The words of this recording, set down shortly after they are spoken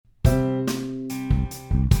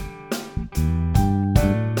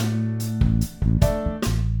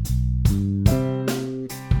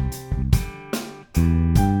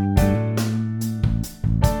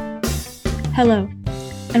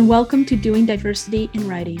welcome to Doing Diversity in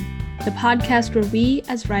Writing, the podcast where we,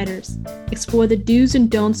 as writers, explore the do's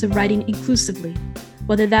and don'ts of writing inclusively,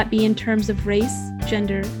 whether that be in terms of race,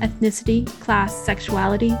 gender, ethnicity, class,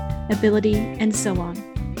 sexuality, ability, and so on.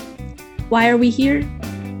 Why are we here?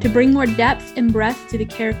 To bring more depth and breadth to the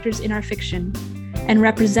characters in our fiction and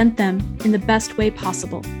represent them in the best way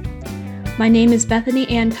possible. My name is Bethany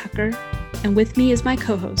Ann Tucker, and with me is my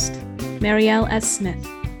co-host, Marielle S. Smith.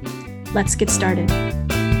 Let's get started.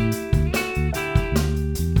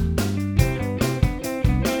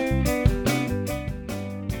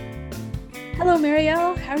 Hello,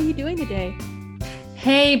 Marielle. How are you doing today?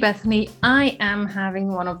 Hey, Bethany. I am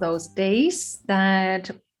having one of those days that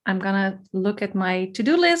I'm gonna look at my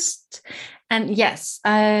to-do list. And yes,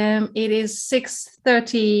 it is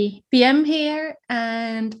 6:30 p.m. here,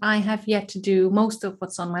 and I have yet to do most of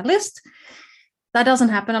what's on my list. That doesn't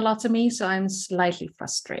happen a lot to me, so I'm slightly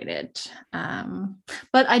frustrated.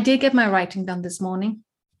 But I did get my writing done this morning.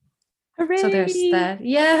 Hooray! So there's that.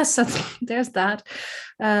 Yes, there's that.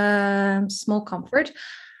 Small comfort.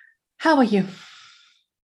 How are you?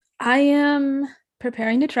 I am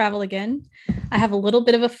preparing to travel again. I have a little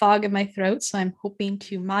bit of a fog in my throat, so I'm hoping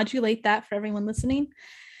to modulate that for everyone listening.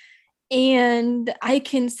 And I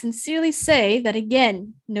can sincerely say that,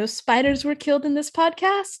 again, no spiders were killed in this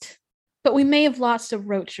podcast, but we may have lost a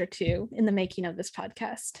roach or two in the making of this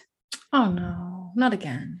podcast. Oh no, not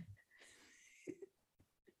again.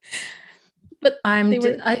 But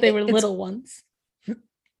they were little ones.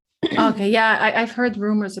 Okay, yeah, I've heard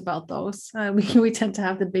rumors about those. We tend to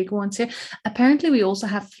have the big ones here. Apparently, we also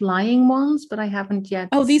have flying ones, but I haven't yet.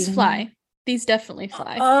 Oh, these fly. Them. These definitely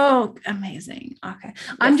fly. Oh, amazing. Okay,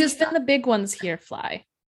 yes, even the big ones here fly.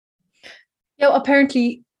 Yeah,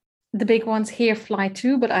 apparently the big ones here fly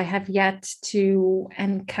too, but I have yet to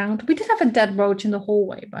encounter. We did have a dead roach in the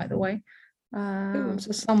hallway, by the way.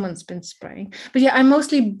 So someone's been spraying. But yeah, I'm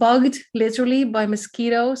mostly bugged literally by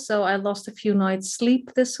mosquitoes, so I lost a few nights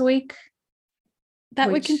sleep this week.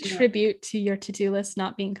 That would contribute to your to-do list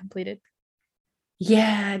not being completed.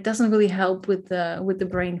 Yeah, it doesn't really help with the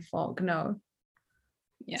brain fog, no.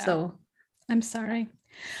 Yeah. So I'm sorry.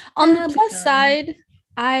 On the plus side,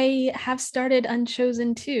 I have started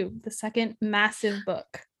Unchosen 2, the second massive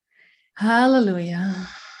book. Hallelujah.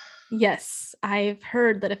 Yes, I've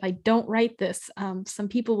heard that if I don't write this, some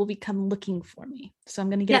people will become looking for me. So I'm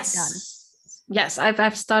going to get it done. Yes,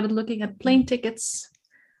 I've started looking at plane tickets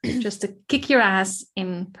just to kick your ass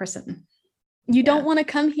in person. You don't want to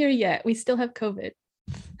come here yet. We still have COVID.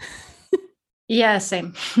 Yeah,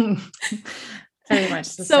 same. Very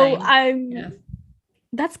much the same. So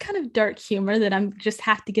that's kind of dark humor that I'm just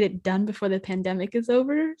have to get it done before the pandemic is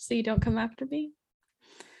over so you don't come after me.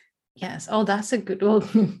 Yes. Oh, that's a good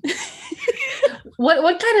one.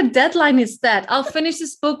 What kind of deadline is that? I'll finish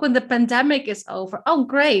this book when the pandemic is over. Oh,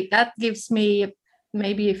 great. That gives me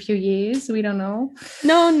maybe a few years. We don't know.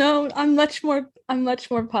 No, I'm much more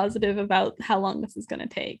positive about how long this is going to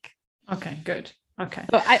take. Okay, good. Okay.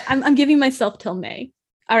 So I'm giving myself till May.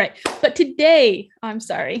 All right. But today, I'm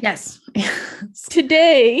sorry. Yes.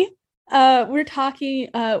 Today,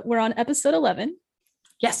 we're on episode 11.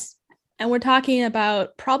 Yes. And we're talking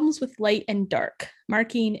about problems with light and dark,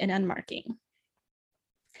 marking and unmarking.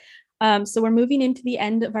 So we're moving into the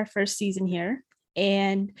end of our first season here,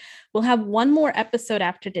 and we'll have one more episode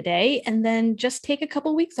after today, and then just take a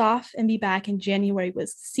couple weeks off and be back in January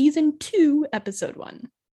with season 2, episode 1.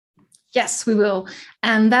 Yes, we will.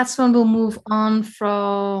 And that's when we'll move on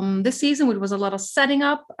from this season, which was a lot of setting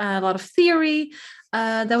up, a lot of theory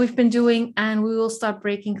that we've been doing. And we will start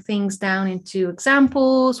breaking things down into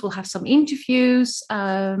examples. We'll have some interviews,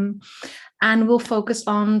 and we'll focus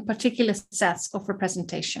on particular sets of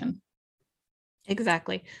representation.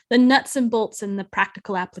 Exactly. The nuts and bolts and the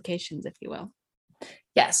practical applications, if you will.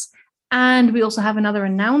 Yes. And we also have another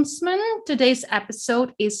announcement. Today's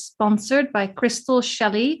episode is sponsored by Crystal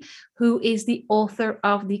Shelley, who is the author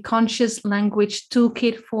of the Conscious Language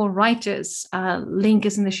Toolkit for Writers. Link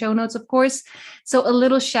is in the show notes, of course. So a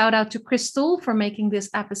little shout out to Crystal for making this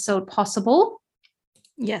episode possible.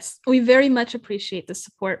 Yes, we very much appreciate the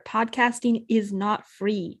support. Podcasting is not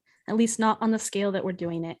free, at least not on the scale that we're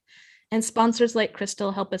doing it. And sponsors like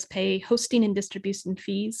Crystal help us pay hosting and distribution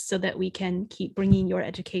fees so that we can keep bringing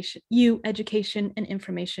you education and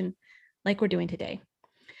information like we're doing today.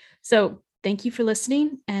 So thank you for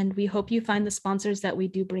listening, and we hope you find the sponsors that we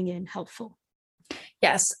do bring in helpful.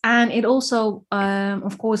 Yes, and it also,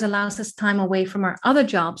 of course, allows us time away from our other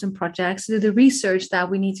jobs and projects to do the research that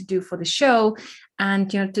we need to do for the show, and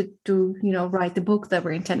to write the book that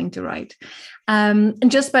we're intending to write.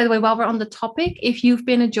 And just by the way, while we're on the topic, if you've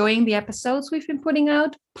been enjoying the episodes we've been putting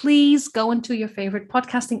out, please go into your favorite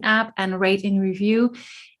podcasting app and rate and review.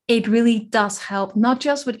 It really does help, not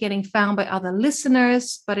just with getting found by other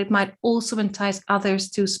listeners, but it might also entice others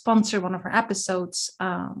to sponsor one of our episodes.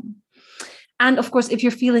 And of course, if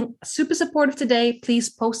you're feeling super supportive today,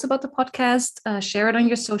 please post about the podcast, share it on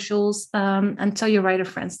your socials, and tell your writer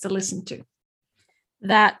friends to listen to.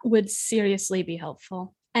 That would seriously be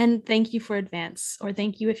helpful. And thank you for advance, or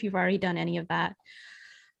thank you if you've already done any of that.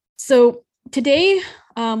 So today,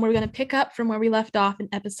 we're going to pick up from where we left off in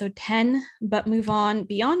episode 10, but move on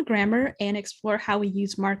beyond grammar and explore how we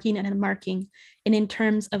use marking and unmarking in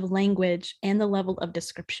terms of language and the level of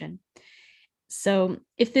description. So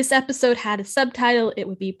if this episode had a subtitle, it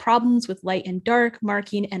would be Problems with Light and Dark,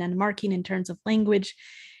 Marking and Unmarking in terms of language,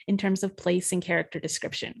 in terms of place and character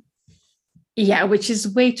description. Yeah, which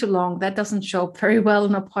is way too long. That doesn't show up very well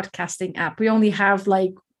in a podcasting app. We only have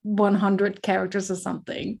like 100 characters or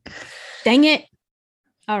something. Dang it.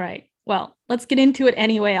 All right. Well, let's get into it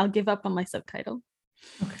anyway. I'll give up on my subtitle.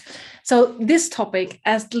 Okay. So this topic,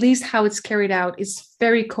 at least how it's carried out, is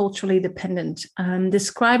very culturally dependent.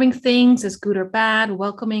 Describing things as good or bad,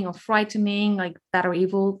 welcoming or frightening, like bad or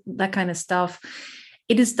evil, that kind of stuff.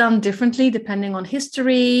 It is done differently depending on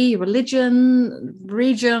history, religion,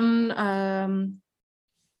 region. The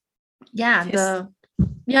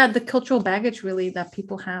cultural baggage really that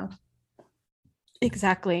people have.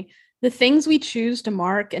 Exactly. The things we choose to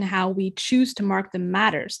mark and how we choose to mark them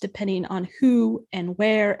matters depending on who and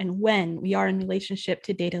where and when we are in relationship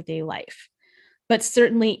to day-to-day life. But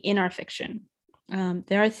certainly in our fiction,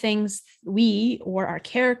 there are things we or our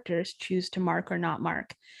characters choose to mark or not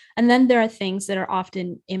mark. And then there are things that are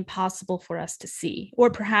often impossible for us to see, or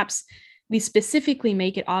perhaps we specifically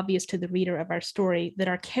make it obvious to the reader of our story that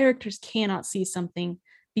our characters cannot see something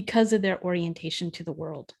because of their orientation to the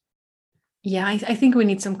world. Yeah, I think we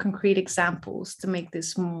need some concrete examples to make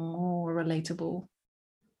this more relatable.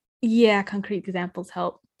 Yeah, concrete examples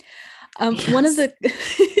help. Yes.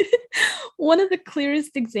 One of the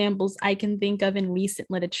clearest examples I can think of in recent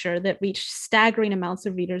literature that reached staggering amounts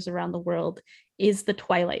of readers around the world is the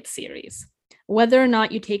Twilight series. Whether or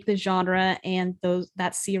not you take the genre and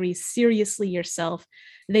that series seriously yourself,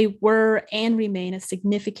 they were and remain a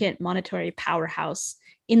significant monetary powerhouse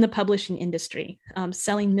in the publishing industry,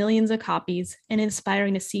 selling millions of copies and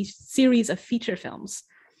inspiring a series of feature films.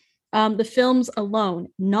 The films alone,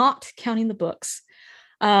 not counting the books,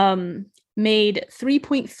 made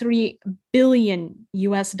 $3.3 billion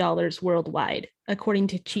US worldwide, according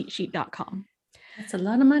to cheatsheet.com. That's a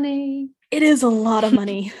lot of money. It is a lot of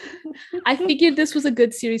money. I figured this was a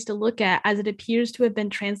good series to look at, as it appears to have been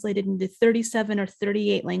translated into 37 or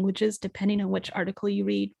 38 languages, depending on which article you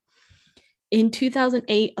read. In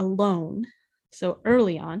 2008 alone, so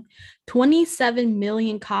early on, 27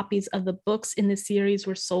 million copies of the books in the series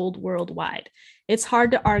were sold worldwide. It's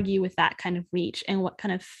hard to argue with that kind of reach and what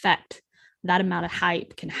kind of effect that amount of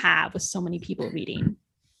hype can have with so many people reading.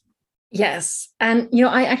 Yes. And,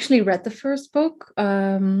 I actually read the first book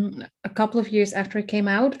a couple of years after it came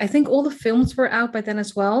out. I think all the films were out by then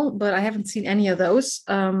as well, but I haven't seen any of those.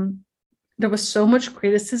 There was so much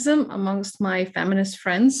criticism amongst my feminist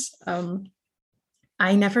friends.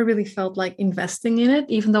 I never really felt like investing in it,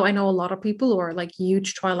 even though I know a lot of people who are like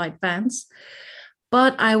huge Twilight fans.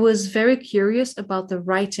 But I was very curious about the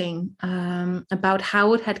writing, about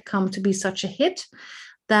how it had come to be such a hit,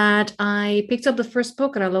 that I picked up the first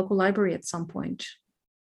book at our local library at some point,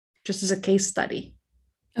 just as a case study.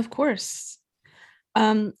 Of course.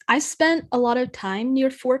 I spent a lot of time near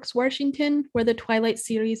Forks, Washington, where the Twilight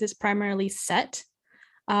series is primarily set.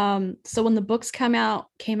 So when the books came out,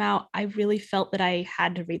 I really felt that I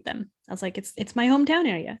had to read them. I was like, it's my hometown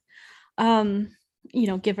area,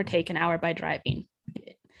 give or take an hour by driving.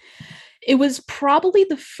 It was probably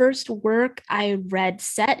the first work I read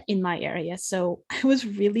set in my area, so I was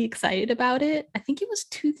really excited about it. I think it was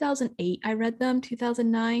 2008 I read them,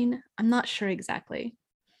 2009. I'm not sure exactly.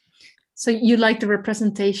 So you like the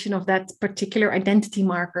representation of that particular identity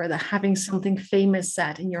marker, that having something famous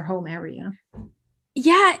set in your home area?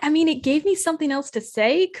 Yeah, I mean, it gave me something else to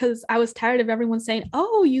say, because I was tired of everyone saying,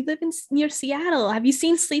 oh, you live near Seattle. Have you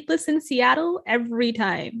seen Sleepless in Seattle? Every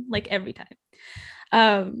time.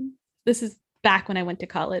 This is back when I went to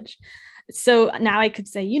college. So now I could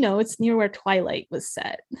say, it's near where Twilight was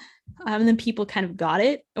set. And then people kind of got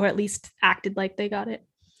it, or at least acted like they got it.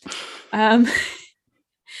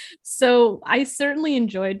 So I certainly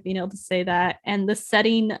enjoyed being able to say that. And the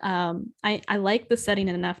setting, I like the setting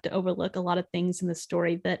enough to overlook a lot of things in the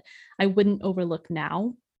story that I wouldn't overlook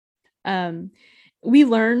now. Um, we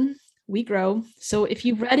learn, we grow. So if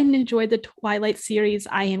you've read and enjoyed the Twilight series,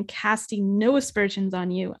 I am casting no aspersions on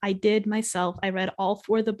you. I did myself. I read all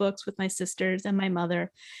 4 of the books with my sisters and my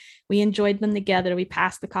mother. We enjoyed them together. We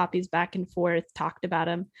passed the copies back and forth, talked about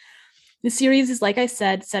them. The series is, like I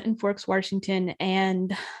said, set in Forks, Washington,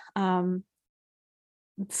 and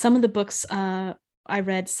some of the books I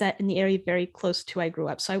read set in the area very close to where I grew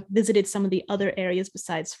up. So I visited some of the other areas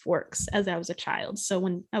besides Forks as I was a child. So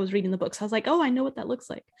when I was reading the books, I was like, oh, I know what that looks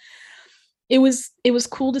like. It was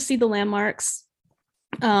cool to see the landmarks.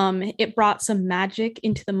 It brought some magic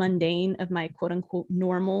into the mundane of my quote unquote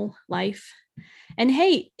normal life. And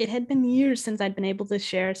hey, it had been years since I'd been able to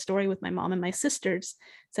share a story with my mom and my sisters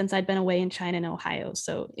since I'd been away in China and Ohio.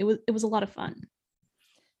 So it was a lot of fun.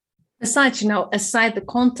 Besides, aside the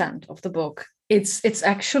content of the book, it's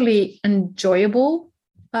actually enjoyable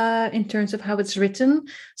in terms of how it's written.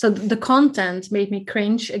 So the content made me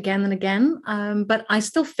cringe again and again, but I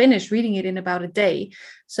still finished reading it in about a day.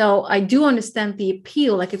 So I do understand the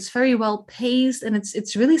appeal. Like, it's very well paced, and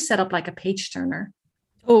it's really set up like a page turner.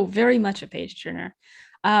 Oh, very much a page turner.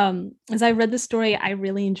 As I read the story, I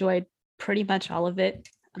really enjoyed pretty much all of it.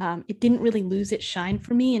 It didn't really lose its shine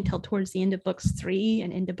for me until towards the end of books 3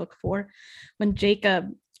 and into book 4, when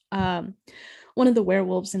Jacob, one of the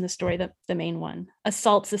werewolves in the story, the main one,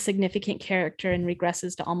 assaults a significant character and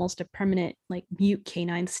regresses to almost a permanent, like, mute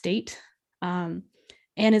canine state, and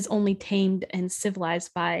is only tamed and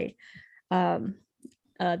civilized by the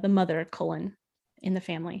mother, Cullen, in the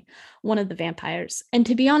family, one of the vampires. And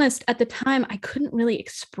to be honest, at the time, I couldn't really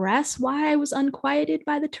express why I was unquieted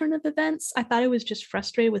by the turn of events. I thought I was just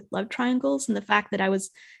frustrated with love triangles and the fact that I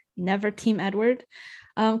was never Team Edward,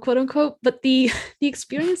 quote unquote. But the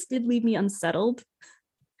experience did leave me unsettled.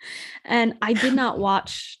 And I did not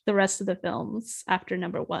watch the rest of the films after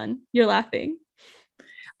number 1. You're laughing.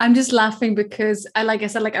 I'm just laughing because like I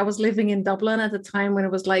said, I was living in Dublin at the time when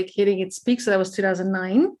it was like hitting its peak. So that was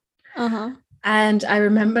 2009. Uh-huh. And I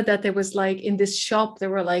remember that there was in this shop,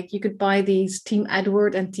 there were you could buy these Team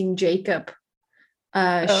Edward and Team Jacob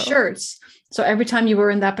shirts. So every time you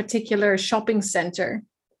were in that particular shopping center,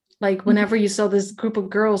 whenever you saw this group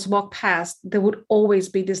of girls walk past, there would always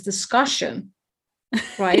be this discussion,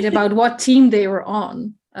 right, about what team they were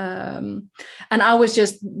on. And I was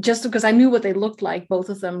just because I knew what they looked like, both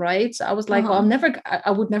of them, right? So I was like, well,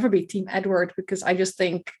 I would never be Team Edward, because I just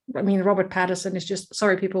think, Robert Pattinson is just,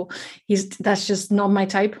 sorry people, that's just not my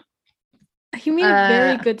type. He made a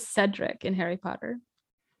very good Cedric in Harry Potter,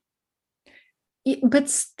 but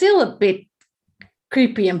still a bit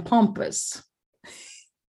creepy and pompous.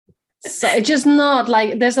 So it's just not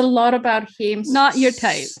there's a lot about him, not your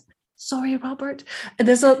type. Sorry, Robert.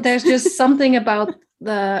 There's just something about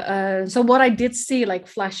so what I did see,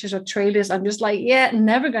 flashes or trailers, I'm just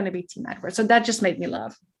never going to be Team Edward. So that just made me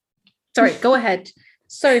laugh. Sorry, go ahead.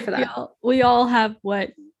 Sorry for that. We all have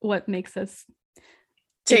what makes us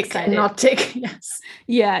tick excited. And not tick. Yes.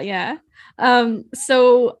 Yeah.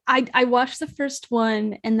 So I watched the first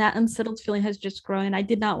one, and that unsettled feeling has just grown, and I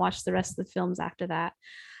did not watch the rest of the films after that.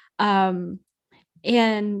 And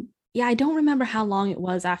yeah, I don't remember how long it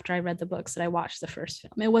was after I read the books that I watched the first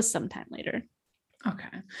film. It was sometime later.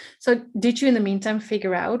 Okay. So did you in the meantime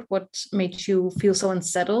figure out what made you feel so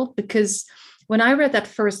unsettled? Because when I read that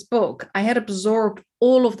first book, I had absorbed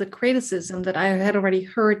all of the criticism that I had already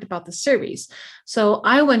heard about the series. So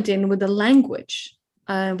I went in with the language,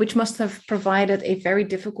 which must have provided a very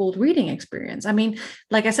difficult reading experience.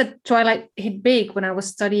 Like I said, Twilight hit big when I was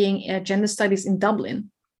studying gender studies in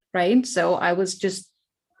Dublin, right? So I was just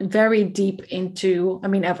very deep into,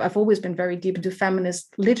 I've always been very deep into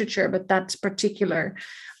feminist literature, but that particular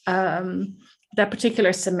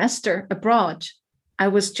semester abroad, I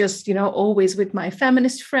was just, always with my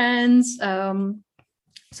feminist friends.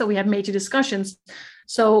 So we had major discussions.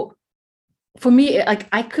 So for me,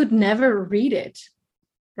 I could never read it,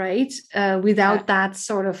 right, without that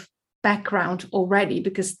sort of background already,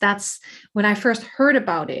 because that's when I first heard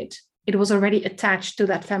about it, it was already attached to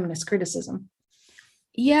that feminist criticism.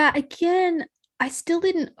 Yeah, again, I still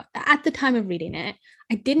didn't, at the time of reading it,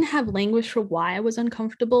 I didn't have language for why I was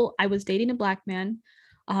uncomfortable. I was dating a Black man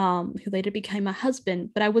who later became my husband,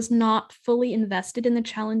 but I was not fully invested in the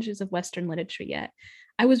challenges of Western literature yet.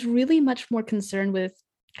 I was really much more concerned with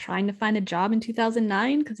trying to find a job in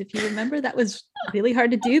 2009, because if you remember, that was really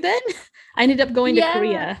hard to do then. I ended up going to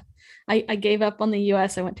Korea. I gave up on the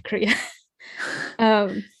US. I went to Korea.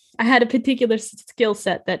 I had a particular skill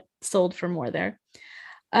set that sold for more there.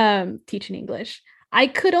 teaching English. I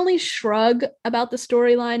could only shrug about the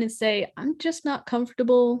storyline and say, I'm just not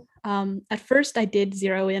comfortable. At first, I did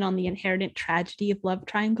zero in on the inherent tragedy of love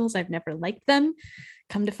triangles. I've never liked them.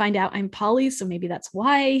 Come to find out I'm poly, so maybe that's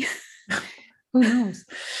why. Who knows?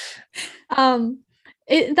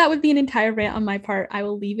 That would be an entire rant on my part. I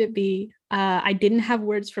will leave it be. I didn't have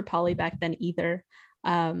words for poly back then either.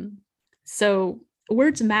 So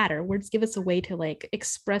words matter. Words give us a way to like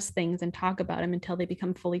express things and talk about them until they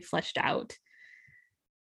become fully fleshed out.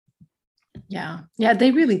 Yeah,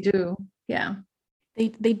 they really do. Yeah, they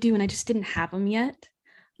do, and I just didn't have them yet.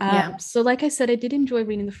 Yeah. So like I said, I did enjoy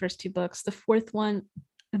reading the first 2 books. The fourth one,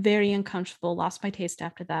 very uncomfortable, lost my taste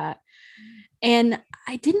after that. And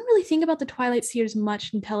I didn't really think about the Twilight series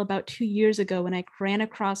much until about 2 years ago when I ran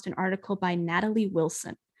across an article by Natalie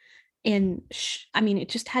Wilson. And I mean, it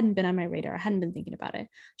just hadn't been on my radar. I hadn't been thinking about it.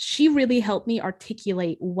 She really helped me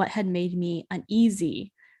articulate what had made me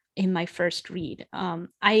uneasy in my first read.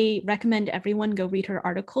 I recommend everyone go read her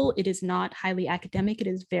article. It is not highly academic. It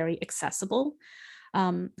is very accessible.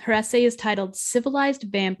 Her essay is titled Civilized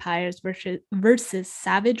Vampires versus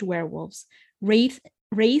Savage Werewolves, Race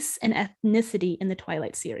and Ethnicity in the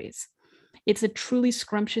Twilight series. It's a truly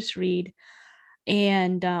scrumptious read,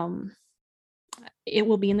 and it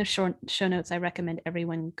will be in the show notes. I recommend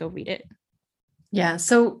everyone go read it. Yeah.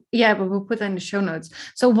 So yeah, but we'll put that in the show notes.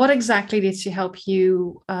 So what exactly did she help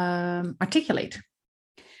you articulate?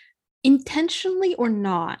 Intentionally or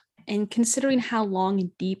not, and considering how long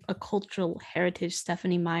and deep a cultural heritage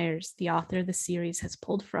Stephenie Meyers, the author of the series, has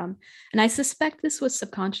pulled from, and I suspect this was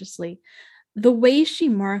subconsciously, the way she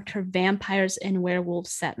marked her vampires and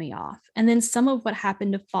werewolves set me off, and then some of what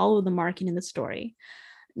happened to follow the marking in the story,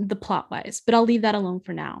 the plot-wise, but I'll leave that alone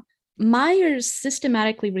for now. Meyers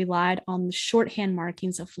systematically relied on the shorthand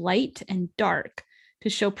markings of light and dark to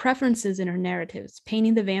show preferences in her narratives,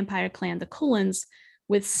 painting the vampire clan, the Cullens,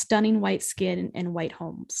 with stunning white skin and white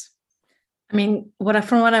homes. I mean,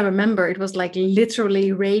 from what I remember, it was like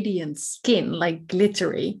literally radiant skin, like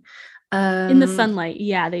glittery. In the sunlight,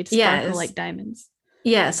 yeah, they'd sparkle like diamonds.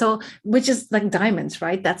 Yeah, so which is like diamonds,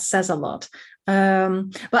 right? That says a lot.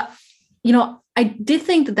 But you know, I did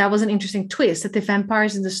think that was an interesting twist, that the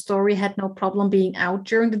vampires in the story had no problem being out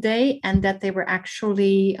during the day, and that they were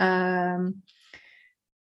actually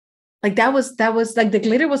like that was like the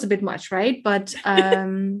glitter was a bit much, right? But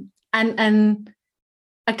and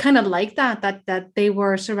I kind of like that they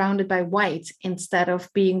were surrounded by white instead of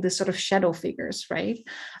being the sort of shadow figures, right?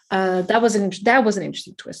 That was an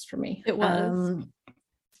interesting twist for me. It was.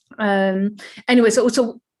 Anyway,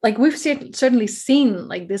 so like we've certainly seen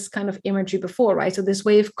like this kind of imagery before, right? So this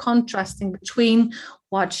way of contrasting between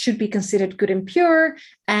what should be considered good and pure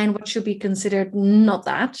and what should be considered not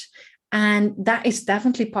that. And that is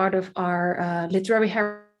definitely part of our literary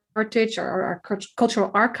heritage or our cultural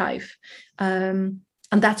archive.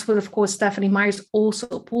 And that's what, of course, Stephenie Meyers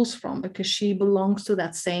also pulls from, because she belongs to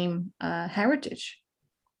that same heritage.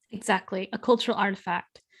 Exactly, a cultural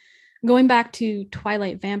artifact. Going back to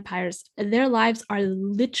Twilight vampires, their lives are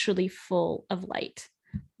literally full of light.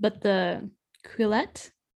 But the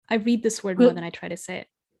Quileute, I read this word more than I try to say it.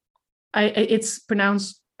 It's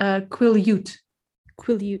pronounced Quileute.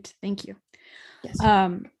 Quileute, thank you. Yes.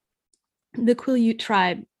 The Quileute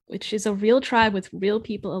tribe, which is a real tribe with real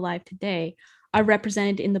people alive today, are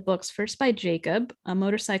represented in the books first by Jacob, a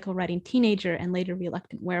motorcycle riding teenager and later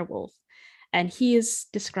reluctant werewolf. And he is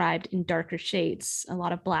described in darker shades, a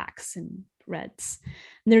lot of blacks and reds.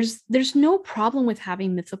 There's no problem with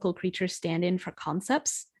having mythical creatures stand in for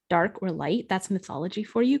concepts, dark or light. That's mythology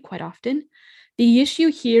for you quite often. The issue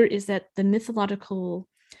here is that the mythology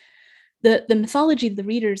the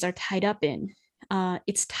readers are tied up in,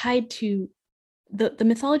 it's tied to the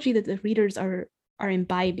mythology that the readers are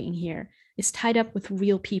imbibing here is tied up with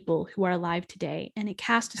real people who are alive today, and it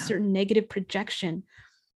casts a certain negative projection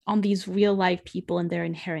on these real life people and their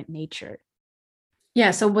inherent nature.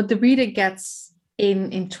 Yeah, so what the reader gets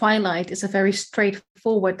in Twilight is a very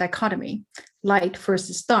straightforward dichotomy, light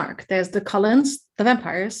versus dark. There's the Cullens, the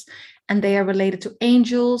vampires, and they are related to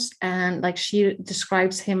angels, and like she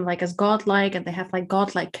describes him like as godlike, and they have like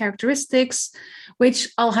godlike characteristics, which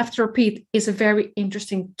I'll have to repeat is a very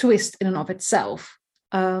interesting twist in and of itself.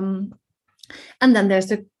 And then there's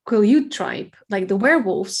the Quileute tribe, like the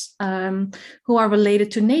werewolves, who are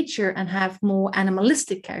related to nature and have more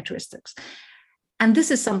animalistic characteristics. And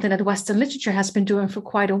this is something that Western literature has been doing for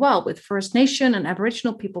quite a while with First Nation and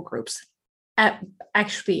Aboriginal people groups.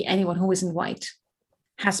 Actually, anyone who isn't white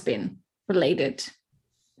has been related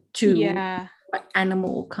to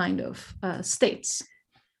animal kind of states.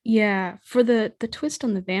 Yeah, for the twist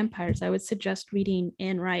on the vampires, I would suggest reading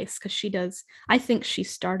Anne Rice because she does. I think she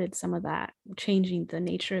started some of that, changing the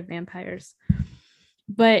nature of vampires.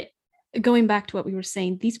 But going back to what we were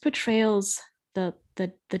saying, these portrayals, the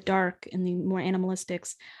dark and the more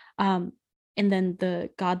animalistics, and then the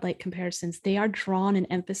godlike comparisons, they are drawn and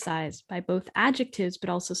emphasized by both adjectives but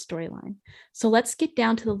also storyline. So let's get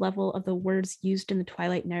down to the level of the words used in the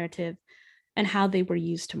Twilight narrative and how they were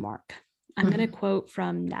used to mark. I'm going to quote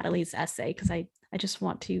from Natalie's essay because I just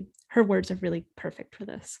want to, her words are really perfect for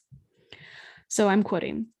this. So I'm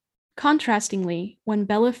quoting. Contrastingly, when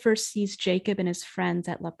Bella first sees Jacob and his friends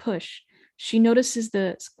at La Push, she notices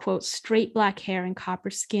the, quote, straight black hair and copper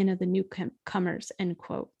skin of the newcomers, end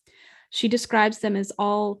quote. She describes them as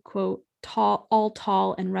all, quote,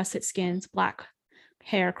 tall and russet skins, black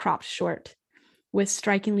hair cropped short, with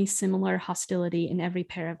strikingly similar hostility in every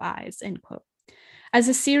pair of eyes, end quote. As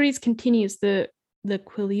the series continues, the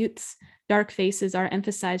Quileutes' dark faces are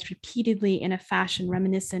emphasized repeatedly in a fashion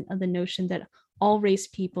reminiscent of the notion that all race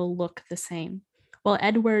people look the same. While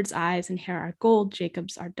Edward's eyes and hair are gold,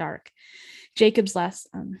 Jacob's are dark. Jacob's last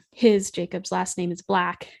name is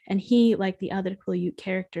Black, and he, like the other Quileute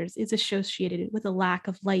characters, is associated with a lack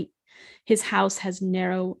of light. His house has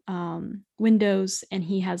narrow windows, and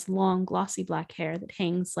he has long, glossy black hair that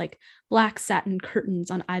hangs like black satin curtains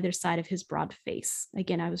on either side of his broad face.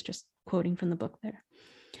 Again, I was just quoting from the book there.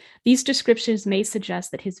 These descriptions may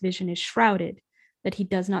suggest that his vision is shrouded, that he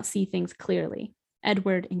does not see things clearly.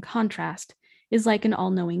 Edward, in contrast, is like an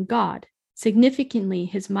all-knowing god. Significantly,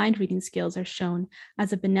 his mind-reading skills are shown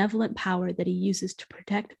as a benevolent power that he uses to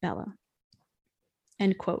protect Bella.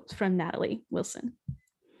 End quote from Natalie Wilson.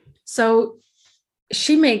 So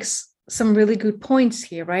she makes some really good points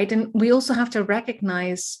here, right? And we also have to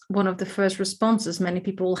recognize one of the first responses many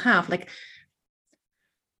people will have, like,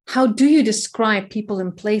 how do you describe people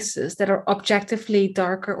in places that are objectively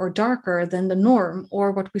darker than the norm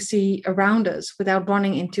or what we see around us without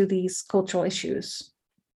running into these cultural issues?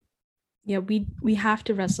 Yeah, we have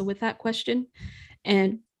to wrestle with that question.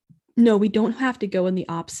 And no, we don't have to go in the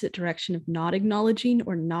opposite direction of not acknowledging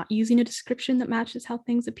or not using a description that matches how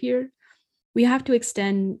things appear. We have to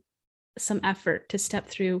extend some effort to step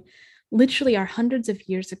through literally our hundreds of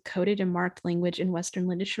years of coded and marked language in Western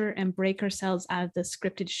literature and break ourselves out of the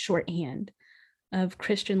scripted shorthand of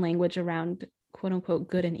Christian language around quote unquote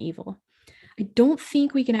good and evil. I don't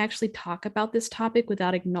think we can actually talk about this topic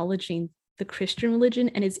without acknowledging the Christian religion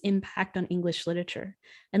and its impact on English literature,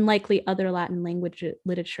 and likely other Latin language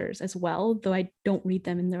literatures as well, though I don't read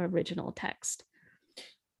them in their original text.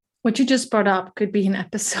 What you just brought up could be an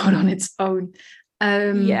episode on its own.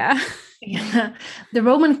 Yeah. The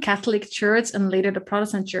Roman Catholic Church and later the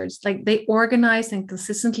Protestant Church, like they organized and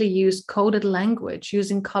consistently used coded language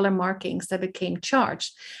using color markings that became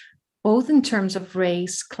charged, both in terms of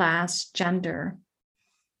race, class, gender,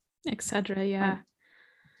 etc. Yeah.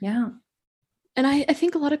 Yeah. And I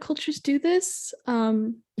think a lot of cultures do this.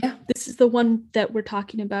 This is the one that we're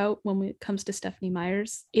talking about when it comes to Stephenie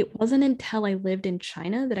Meyers. It wasn't until I lived in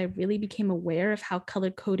China that I really became aware of how color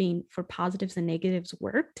coding for positives and negatives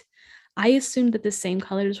worked. I assumed that the same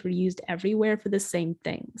colors were used everywhere for the same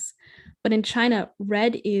things. But in China,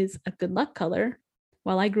 red is a good luck color,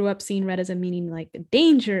 while I grew up seeing red as a meaning like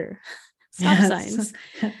danger, stop signs,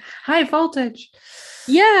 high voltage.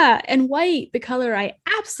 Yeah, and white, the color I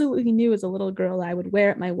absolutely knew as a little girl I would wear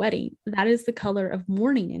at my wedding. That is the color of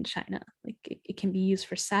mourning in China. Like it can be used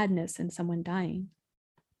for sadness and someone dying.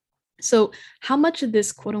 So how much of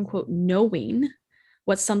this quote unquote knowing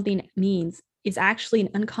what something means is actually an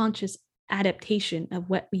unconscious adaptation of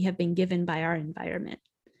what we have been given by our environment?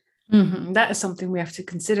 Mm-hmm. That is something we have to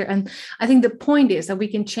consider. And I think the point is that we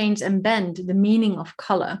can change and bend the meaning of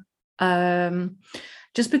color.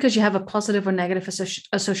 Just because you have a positive or negative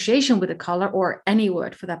association with a color or any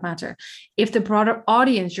word for that matter, if the broader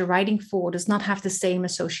audience you're writing for does not have the same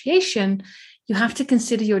association, you have to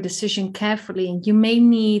consider your decision carefully, and you may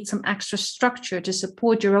need some extra structure to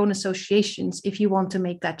support your own associations if you want to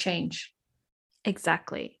make that change.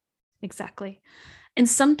 Exactly. And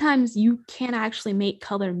sometimes you can actually make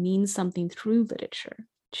color mean something through literature,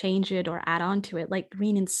 change it or add on to it. Like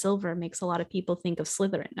green and silver makes a lot of people think of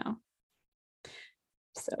Slytherin now.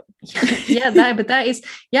 So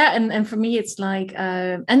and for me it's like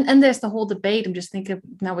and there's the whole debate. I'm just thinking,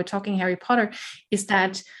 now we're talking Harry Potter, is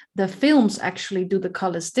that the films actually do the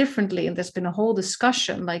colors differently, and there's been a whole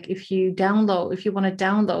discussion, like if you want to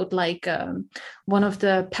download like one of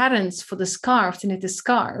the patterns for the scarf, to knit the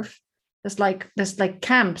scarf, there's like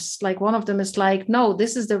camps. Like one of them is like, no,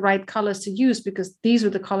 this is the right colors to use because these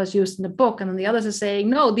were the colors used in the book, and then the others are saying,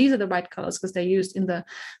 no, these are the right colors because they're used in the.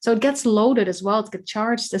 So it gets loaded as well. It gets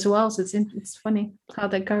charged as well. So it's funny how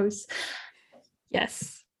that goes.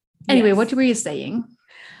 Yes. Anyway, Yes. what were you saying?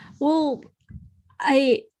 Well,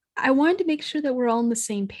 I wanted to make sure that we're all on the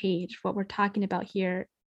same page. What we're talking about here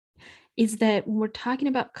is that when we're talking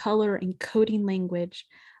about color and coding language,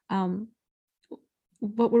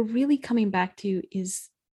 what we're really coming back to is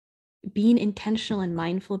being intentional and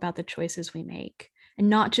mindful about the choices we make, and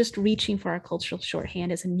not just reaching for our cultural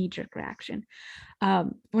shorthand as a knee-jerk reaction.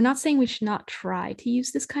 We're not saying we should not try to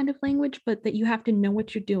use this kind of language, but that you have to know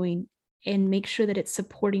what you're doing and make sure that it's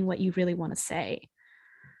supporting what you really want to say.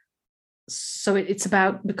 So it's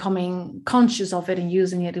about becoming conscious of it and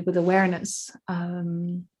using it with awareness.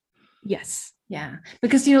 Yes. Yeah,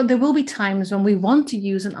 because there will be times when we want to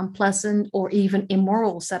use an unpleasant or even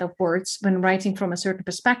immoral set of words when writing from a certain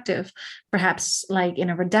perspective, perhaps like in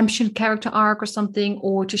a redemption character arc or something,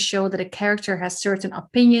 or to show that a character has certain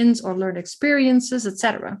opinions or learned experiences,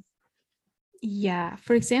 etc. Yeah.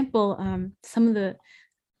 For example, some of the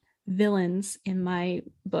villains in my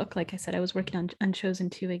book, like I said, I was working on Unchosen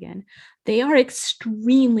 2 again. They are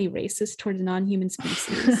extremely racist towards non-human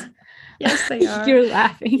species. Yes, they are. You're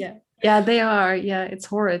laughing. Yeah, they are. Yeah, it's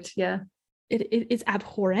horrid. Yeah. It's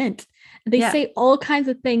abhorrent. They say all kinds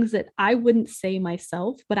of things that I wouldn't say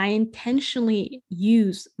myself, but I intentionally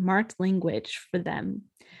use marked language for them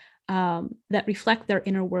that reflect their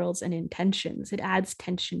inner worlds and intentions. It adds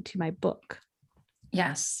tension to my book.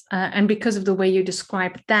 Yes. And because of the way you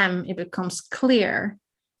describe them, it becomes clear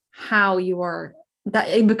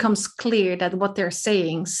it becomes clear that what they're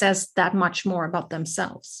saying says that much more about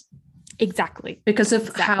themselves. Exactly. Because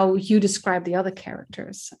of how you describe the other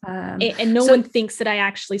characters. And no one thinks that I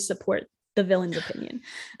actually support the villain's opinion.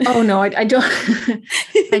 Oh no, I don't.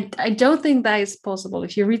 I don't think that is possible.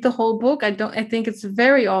 If you read the whole book, I think it's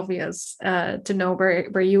very obvious to know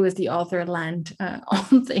where you as the author land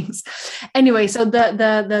on things. Anyway, so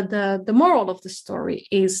the moral of the story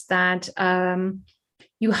is that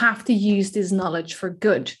you have to use this knowledge for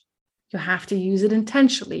good. You have to use it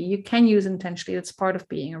intentionally. You can use it intentionally. It's part of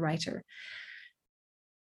being a writer.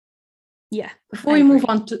 Yeah. Before we move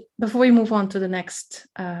on to the next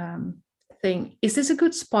thing, is this a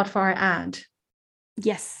good spot for our ad?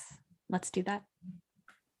 Yes, let's do that.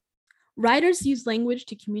 Writers use language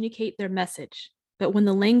to communicate their message, but when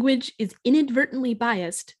the language is inadvertently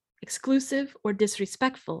biased, exclusive, or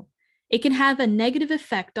disrespectful, it can have a negative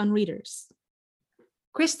effect on readers.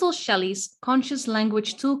 Crystal Shelley's Conscious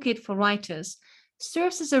Language Toolkit for Writers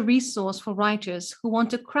serves as a resource for writers who want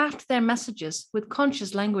to craft their messages with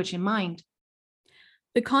conscious language in mind.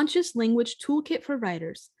 The Conscious Language Toolkit for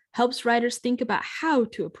Writers helps writers think about how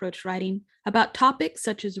to approach writing about topics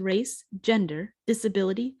such as race, gender,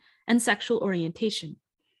 disability, and sexual orientation.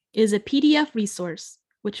 It is a PDF resource,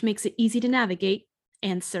 which makes it easy to navigate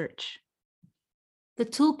and search. The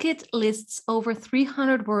toolkit lists over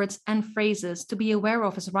 300 words and phrases to be aware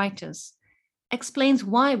of as writers, explains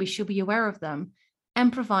why we should be aware of them,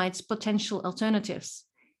 and provides potential alternatives.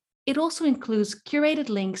 It also includes curated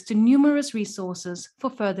links to numerous resources for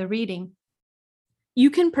further reading. You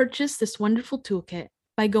can purchase this wonderful toolkit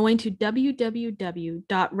by going to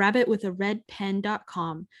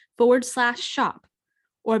www.rabbitwitharedpen.com/shop,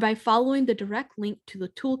 or by following the direct link to the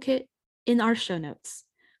toolkit in our show notes.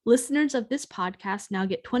 Listeners of this podcast now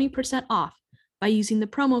get 20% off by using the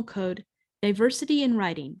promo code Diversity in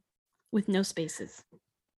Writing with no spaces.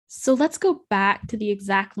 So let's go back to the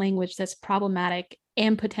exact language that's problematic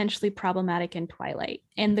and potentially problematic in Twilight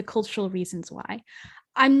and the cultural reasons why.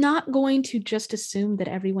 I'm not going to just assume that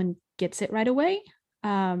everyone gets it right away.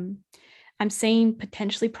 I'm saying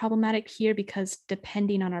potentially problematic here because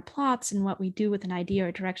depending on our plots and what we do with an idea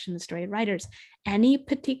or direction the story writers, any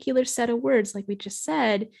particular set of words, like we just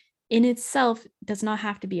said, in itself does not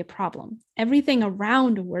have to be a problem. Everything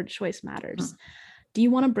around a word choice matters. Do you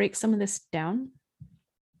want to break some of this down?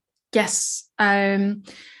 Yes.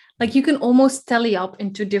 Like you can almost tally up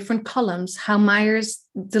into different columns how Myers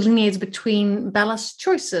delineates between Bella's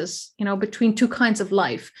choices, between two kinds of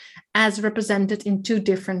life as represented in two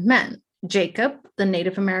different men. Jacob, the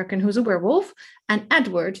Native American who's a werewolf, and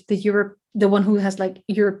Edward, the one who has like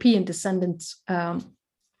European descendants,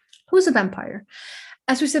 who's a vampire.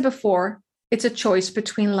 As we said before, it's a choice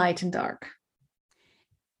between light and dark.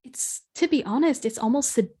 To be honest, it's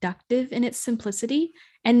almost seductive in its simplicity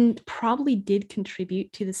and probably did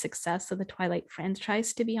contribute to the success of the Twilight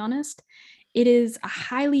franchise, to be honest. It is a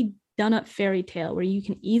highly done up fairy tale where you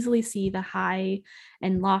can easily see the high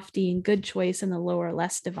and lofty and good choice and the lower,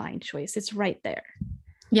 less divine choice. It's right there.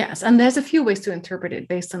 Yes, and there's a few ways to interpret it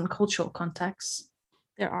based on cultural context.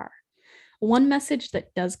 There are. One message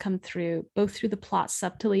that does come through, both through the plot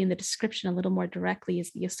subtly and the description a little more directly, is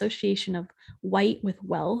the association of white with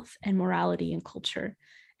wealth and morality and culture,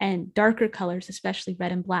 and darker colors, especially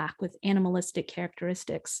red and black, with animalistic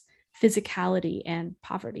characteristics, physicality, and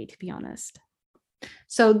poverty, to be honest.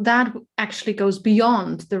 So that actually goes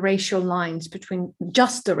beyond the racial lines between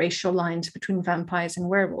vampires and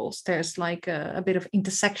werewolves. There's like a bit of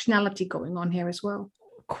intersectionality going on here as well.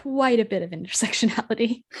 Quite a bit of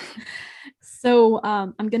intersectionality. So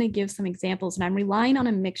I'm going to give some examples, and I'm relying on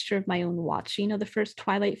a mixture of my own watching of the first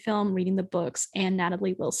Twilight film, reading the books, and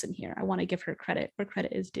Natalie Wilson here. I want to give her credit where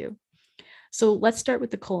credit is due. So let's start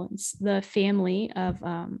with the Cullens, the family of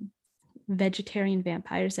vegetarian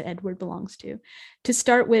vampires that Edward belongs to. To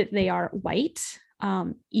start with, they are white,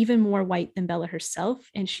 even more white than Bella herself,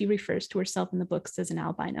 and she refers to herself in the books as an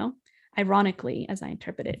albino. Ironically, as I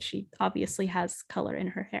interpret it, she obviously has color in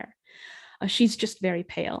her hair. She's just very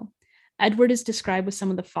pale. Edward is described with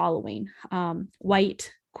some of the following: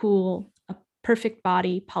 white, cool, a perfect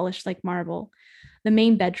body, polished like marble. The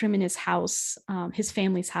main bedroom in his house, his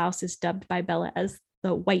family's house, is dubbed by Bella as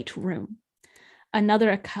the White Room.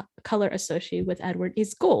 Another color associated with Edward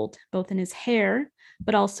is gold, both in his hair,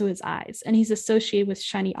 but also his eyes. And he's associated with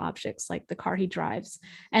shiny objects like the car he drives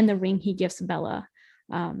and the ring he gives Bella.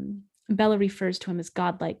 Bella refers to him as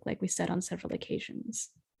godlike, like we said on several occasions.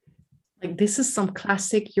 Like, this is some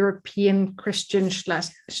classic European Christian slash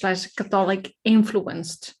Catholic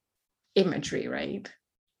influenced imagery, right?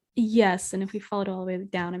 Yes, and if we followed all the way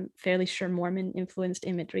down, I'm fairly sure Mormon influenced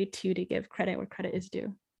imagery too, to give credit where credit is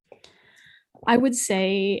due. I would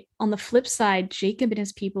say on the flip side, Jacob and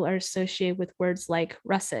his people are associated with words like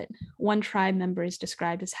russet. One tribe member is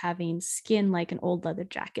described as having skin like an old leather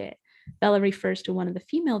jacket. Bella refers to one of the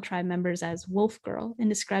female tribe members as Wolf Girl and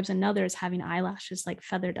describes another as having eyelashes like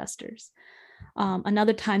feather dusters.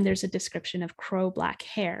 Another time there's a description of crow black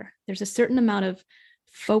hair. There's a certain amount of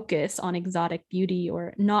focus on exotic beauty,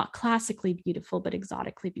 or not classically beautiful, but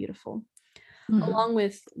exotically beautiful. Mm-hmm. Along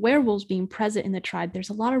with werewolves being present in the tribe, there's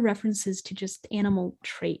a lot of references to just animal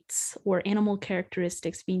traits or animal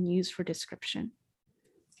characteristics being used for description.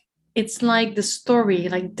 It's like the story,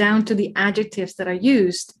 like down to the adjectives that are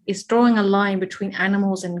used, is drawing a line between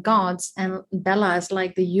animals and gods, and Bella is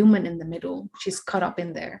like the human in the middle. She's caught up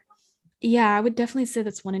in there. Yeah, I would definitely say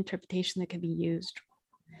that's one interpretation that can be used.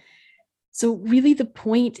 So really the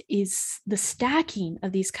point is the stacking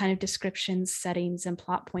of these kind of descriptions, settings, and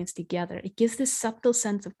plot points together. It gives this subtle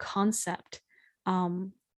sense of concept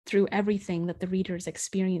through everything that the reader is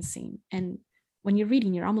experiencing. And when you're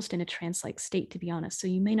reading, you're almost in a trance-like state, to be honest. So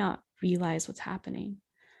you may not realize what's happening.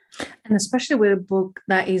 And especially with a book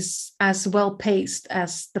that is as well paced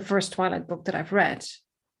as the first Twilight book that I've read.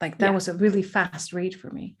 Like that was a really fast read for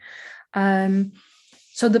me.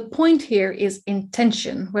 So the point here is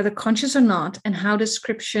intention, whether conscious or not, and how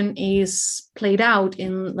description is played out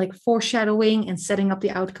in like foreshadowing and setting up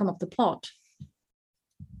the outcome of the plot.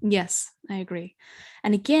 Yes, I agree.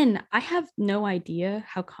 And again, I have no idea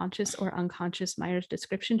how conscious or unconscious Meyer's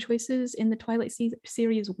description choices in the Twilight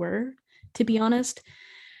series were, to be honest.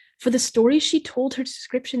 For the stories she told, her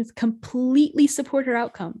descriptions completely support her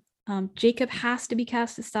outcome. Jacob has to be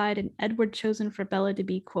cast aside and Edward chosen for Bella to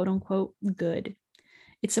be quote unquote good.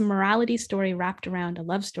 It's a morality story wrapped around a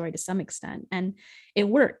love story to some extent. And it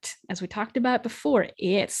worked. As we talked about before,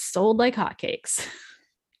 it sold like hotcakes.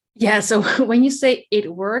 Yeah, so when you say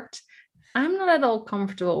it worked, I'm not at all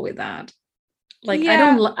comfortable with that. Like,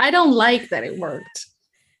 yeah. I don't like that it worked.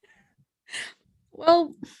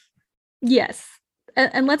 Well, yes.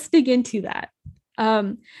 And let's dig into that.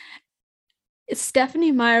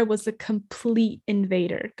 Stephenie Meyer was a complete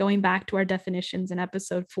invader, going back to our definitions in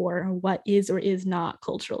episode 4, what is or is not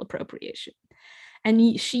cultural appropriation.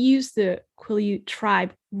 And she used the Quileute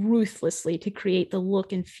tribe ruthlessly to create the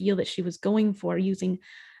look and feel that she was going for, using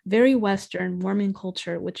very Western Mormon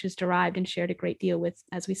culture, which is derived and shared a great deal with,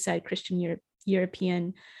 as we said, Christian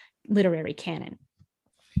European literary canon.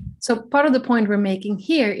 So part of the point we're making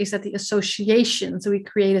here is that the associations that we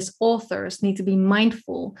create as authors need to be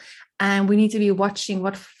mindful, and we need to be watching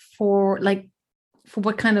for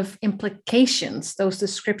what kind of implications those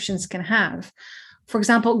descriptions can have. For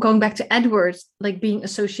example, going back to Edward, like being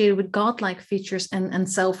associated with godlike features and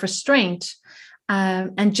self-restraint,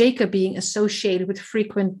 and Jacob being associated with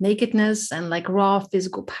frequent nakedness and like raw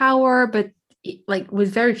physical power, but like with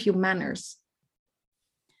very few manners.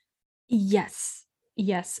 Yes.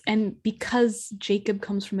 Yes, and because Jacob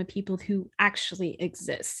comes from a people who actually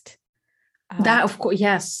exist. That, of course,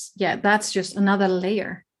 yes. Yeah, that's just another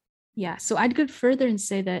layer. Yeah, so I'd go further and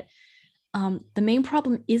say that the main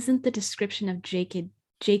problem isn't the description of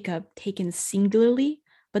Jacob taken singularly,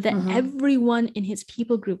 but that everyone in his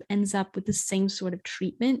people group ends up with the same sort of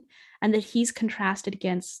treatment, and that he's contrasted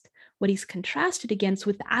against what he's contrasted against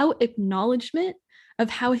without acknowledgement of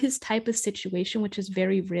how his type of situation, which is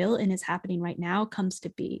very real and is happening right now, comes to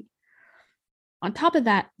be. On top of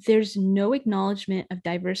that, there's no acknowledgement of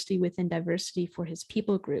diversity within diversity for his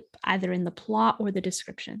people group, either in the plot or the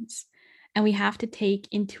descriptions. And we have to take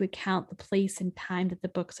into account the place and time that the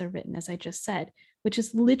books are written, as I just said, which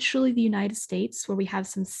is literally the United States, where we have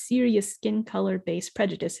some serious skin color based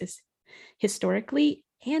prejudices historically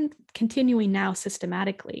and continuing now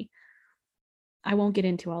systematically. I won't get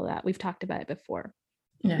into all that. We've talked about it before.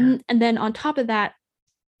 Yeah. And then on top of that,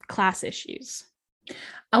 class issues.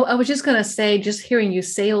 I was just gonna say, just hearing you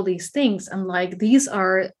say all these things, I'm like, these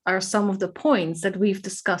are some of the points that we've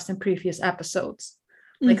discussed in previous episodes,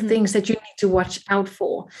 like things that you need to watch out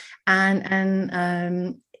for.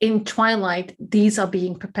 And in Twilight, these are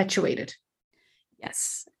being perpetuated.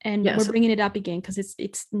 Yes, and we're bringing it up again because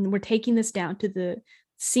it's we're taking this down to the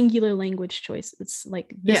singular language choice. It's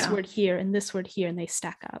like this word here and this word here, and they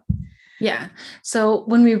stack up. Yeah. So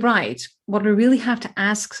when we write, what we really have to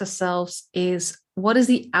ask ourselves is, what is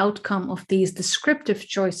the outcome of these descriptive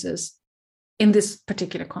choices in this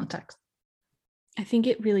particular context? I think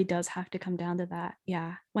it really does have to come down to that.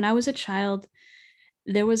 Yeah. When I was a child,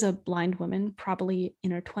 there was a blind woman, probably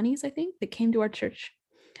in her 20s, I think, that came to our church.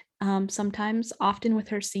 Sometimes, often with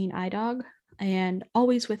her seeing eye dog, and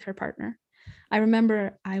always with her partner. I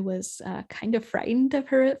remember I was kind of frightened of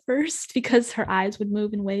her at first because her eyes would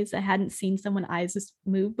move in ways I hadn't seen someone's eyes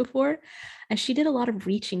move before. And she did a lot of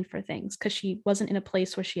reaching for things because she wasn't in a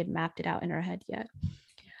place where she had mapped it out in her head yet.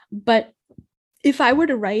 But if I were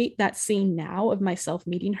to write that scene now of myself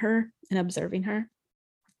meeting her and observing her,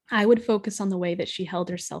 I would focus on the way that she held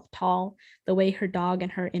herself tall, the way her dog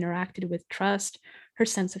and her interacted with trust, her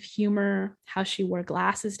sense of humor, how she wore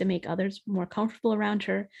glasses to make others more comfortable around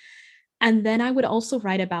her. And then I would also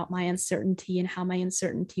write about my uncertainty and how my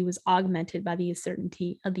uncertainty was augmented by the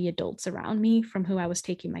uncertainty of the adults around me from who I was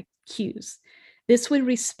taking my cues. This would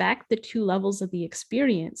respect the two levels of the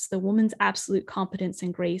experience, the woman's absolute competence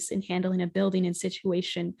and grace in handling a building and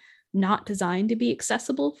situation not designed to be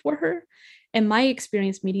accessible for her, and my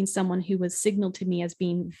experience meeting someone who was signaled to me as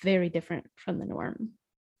being very different from the norm.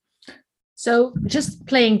 So just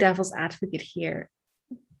playing devil's advocate here,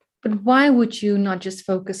 but why would you not just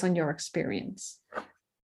focus on your experience?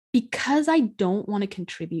 Because I don't want to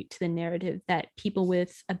contribute to the narrative that people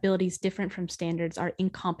with abilities different from standards are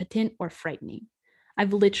incompetent or frightening.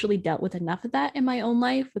 I've literally dealt with enough of that in my own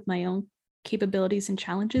life with my own capabilities and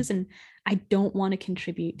challenges, and I don't want to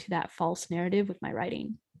contribute to that false narrative with my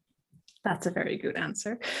writing. That's a very good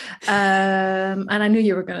answer. And I knew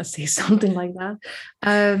you were going to say something like that.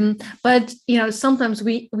 But, sometimes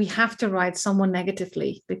we have to write someone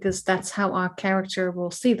negatively because that's how our character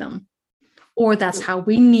will see them. Or that's how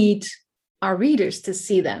we need our readers to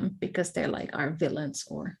see them because they're like our villains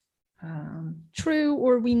or... True,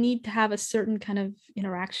 or we need to have a certain kind of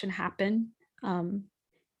interaction happen.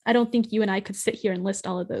 I don't think you and I could sit here and list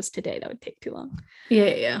all of those today. That would take too long.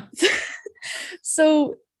 Yeah.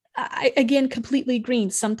 So... I, again, completely agree.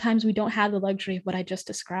 Sometimes we don't have the luxury of what I just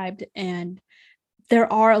described. And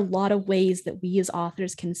there are a lot of ways that we as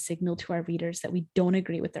authors can signal to our readers that we don't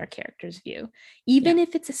agree with our character's view, even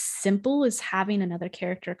if it's as simple as having another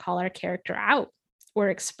character call our character out or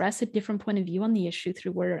express a different point of view on the issue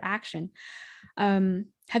through word or action.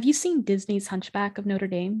 Have you seen Disney's Hunchback of Notre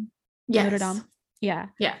Dame? Yes. Notre Dame? Yeah.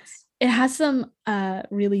 Yes. It has some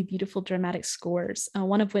really beautiful dramatic scores,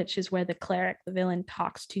 one of which is where the cleric, the villain,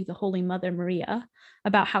 talks to the Holy Mother Maria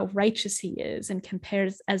about how righteous he is and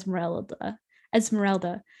compares Esmeralda,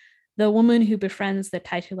 the woman who befriends the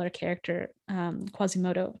titular character,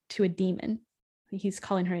 Quasimodo, to a demon. He's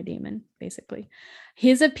calling her a demon, basically.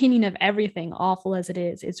 His opinion of everything, awful as it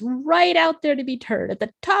is right out there to be heard at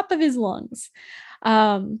the top of his lungs.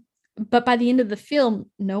 But by the end of the film,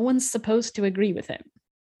 no one's supposed to agree with him.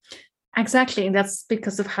 Exactly. And that's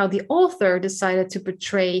because of how the author decided to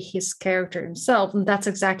portray his character himself. And that's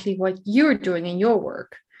exactly what you're doing in your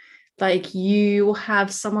work. Like, you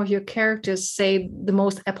have some of your characters say the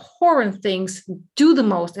most abhorrent things, do the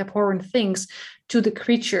most abhorrent things to the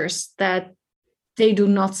creatures that they do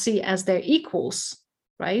not see as their equals,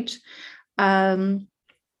 right?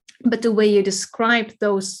 But the way you describe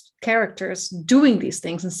those characters doing these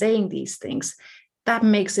things and saying these things that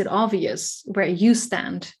makes it obvious where you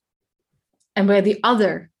stand and where the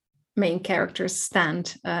other main characters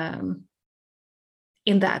stand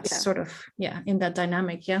in that sort of, in that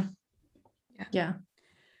dynamic. Yeah.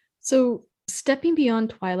 So stepping beyond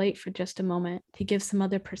Twilight for just a moment to give some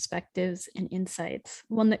other perspectives and insights,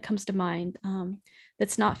 one that comes to mind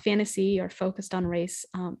that's not fantasy or focused on race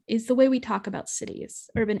is the way we talk about cities,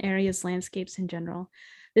 urban areas, landscapes in general.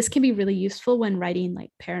 This can be really useful when writing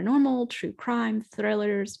like paranormal, true crime,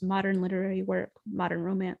 thrillers, modern literary work, modern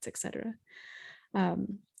romance, etc.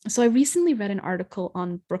 So I recently read an article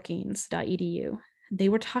on Brookings.edu. They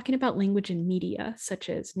were talking about language in media, such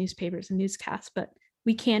as newspapers and newscasts, but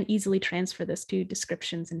we can't easily transfer this to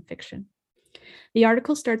descriptions in fiction. The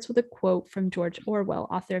article starts with a quote from George Orwell,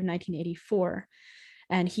 author of 1984,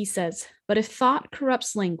 and he says, "But if thought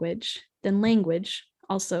corrupts language, then language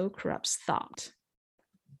also corrupts thought."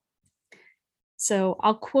 So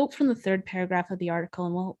I'll quote from the third paragraph of the article,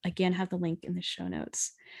 and we'll again have the link in the show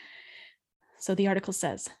notes. So the article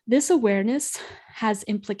says, "This awareness has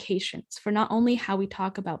implications for not only how we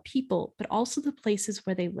talk about people, but also the places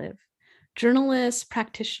where they live. Journalists,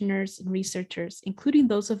 practitioners, and researchers, including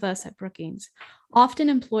those of us at Brookings, often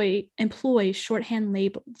employ shorthand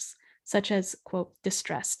labels such as, quote,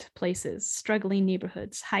 distressed places, struggling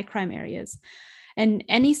neighborhoods, high crime areas, and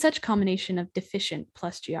any such combination of deficient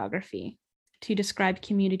plus geography to describe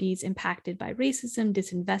communities impacted by racism,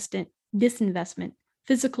 disinvestment,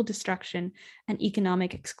 physical destruction, and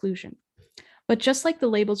economic exclusion. But just like the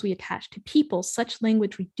labels we attach to people, such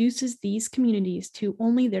language reduces these communities to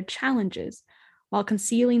only their challenges while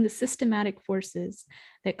concealing the systematic forces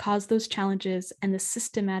that cause those challenges and the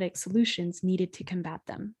systematic solutions needed to combat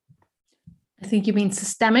them." I think you mean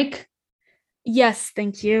systemic. Yes,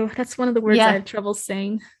 thank you. That's one of the words I have trouble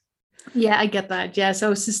saying. Yeah, I get that. Yeah,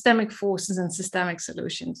 so systemic forces and systemic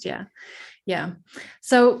solutions. Yeah.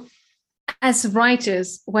 So as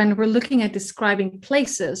writers, when we're looking at describing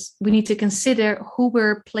places, we need to consider who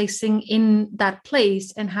we're placing in that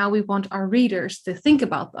place and how we want our readers to think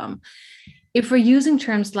about them. If we're using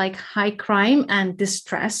terms like high crime and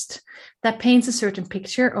distressed, that paints a certain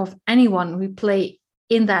picture of anyone we play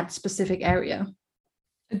in that specific area.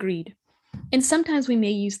 Agreed. And sometimes we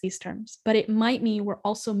may use these terms, but it might mean we're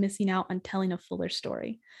also missing out on telling a fuller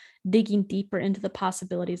story, digging deeper into the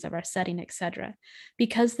possibilities of our setting, etc.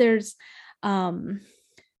 Because there's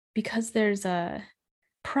a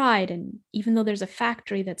pride, and even though there's a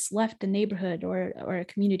factory that's left a neighborhood or a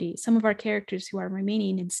community, some of our characters who are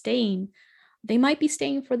remaining and staying, they might be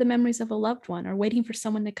staying for the memories of a loved one or waiting for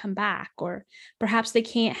someone to come back, or perhaps they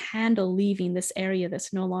can't handle leaving this area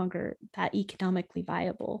that's no longer that economically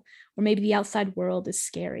viable, or maybe the outside world is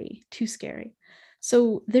scary, too scary.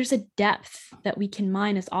 So there's a depth that we can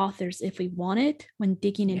mine as authors if we want it when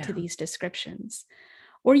digging into these descriptions.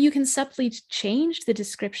 Or you can subtly change the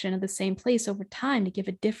description of the same place over time to give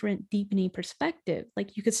a different, deepening perspective.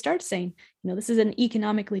 Like you could start saying, this is an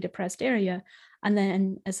economically depressed area. And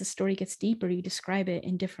then as the story gets deeper, you describe it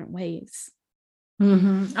in different ways.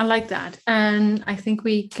 Mm-hmm. I like that. And I think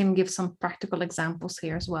we can give some practical examples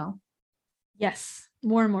here as well. Yes,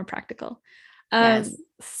 more and more practical. Yes.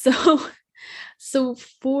 So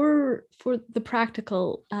for the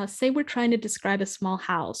practical, say we're trying to describe a small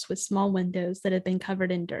house with small windows that have been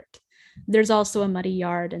covered in dirt. There's also a muddy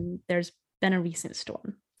yard and there's been a recent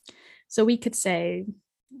storm. So we could say,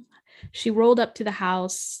 she rolled up to the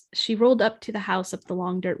house up the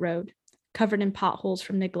long dirt road, covered in potholes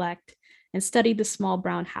from neglect, and studied the small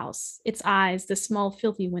brown house. Its eyes, the small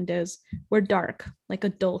filthy windows, were dark, like a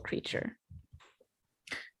dull creature.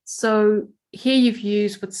 So here you've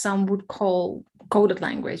used what some would call coded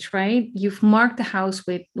language, right? You've marked the house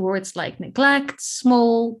with words like neglect,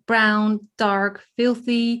 small, brown, dark,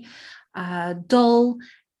 filthy, dull,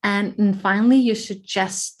 and finally you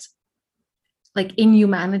suggest like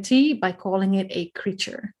inhumanity by calling it a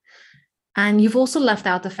creature. And you've also left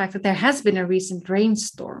out the fact that there has been a recent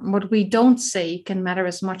rainstorm. What we don't say can matter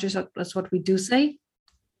as much as what we do say.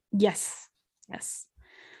 Yes.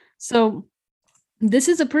 So this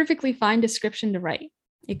is a perfectly fine description to write.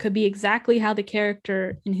 It could be exactly how the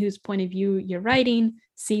character in whose point of view you're writing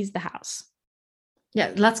sees the house.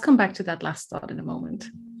 Yeah, let's come back to that last thought in a moment.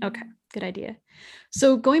 Okay, good idea.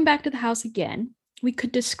 So going back to the house again, we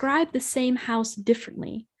could describe the same house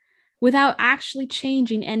differently without actually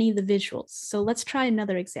changing any of the visuals. So let's try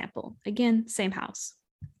another example. Again, same house.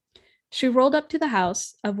 She rolled up to the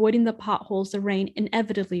house, avoiding the potholes the rain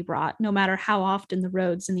inevitably brought, no matter how often the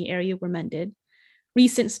roads in the area were mended.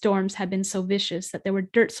 Recent storms had been so vicious that there were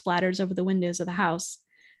dirt splatters over the windows of the house.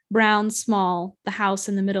 Brown, small, the house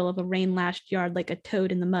in the middle of a rain-lashed yard like a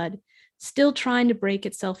toad in the mud, still trying to break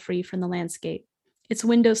itself free from the landscape. Its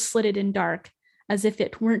windows slitted in dark, as if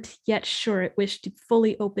it weren't yet sure it wished to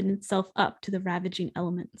fully open itself up to the ravaging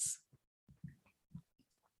elements.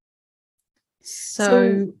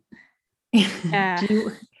 So yeah.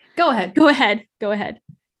 Go ahead. Go ahead.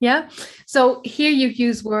 Yeah. So here you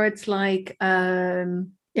use words like the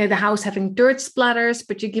house having dirt splatters,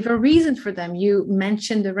 but you give a reason for them. You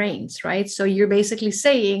mention the rains, right? So you're basically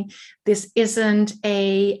saying this isn't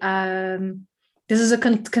a this is a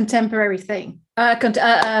contemporary thing.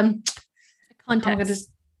 Context.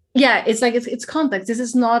 Yeah, it's like it's context. This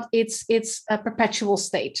is not it's a perpetual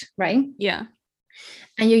state, right? Yeah.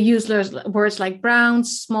 And you use words like brown,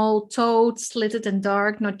 small, toad, slitted and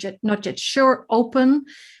dark, not yet sure, open,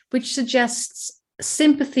 which suggests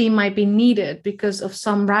sympathy might be needed because of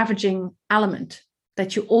some ravaging element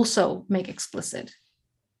that you also make explicit.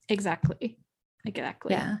 Exactly.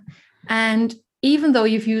 Yeah. And even though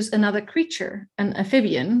you've used another creature, an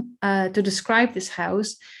amphibian, to describe this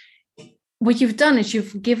house, what you've done is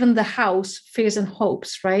you've given the house fears and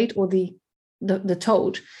hopes, right? Or the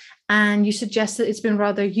toad. And you suggest that it's been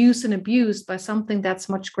rather used and abused by something that's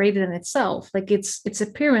much greater than itself. Like its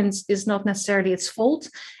appearance is not necessarily its fault,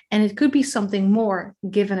 and it could be something more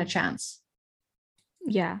given a chance.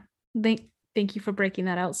 Yeah. Thank you for breaking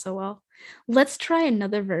that out so well. Let's try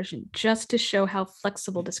another version just to show how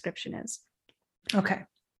flexible description is. Okay.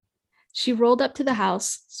 She rolled up to the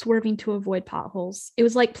house, swerving to avoid potholes. It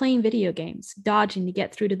was like playing video games, dodging to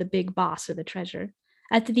get through to the big boss or the treasure.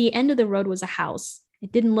 At the end of the road was a house.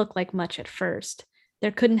 It didn't look like much at first.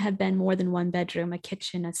 There couldn't have been more than one bedroom, a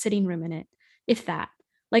kitchen, a sitting room in it, if that.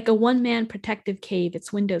 Like a one-man protective cave,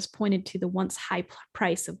 its windows pointed to the once high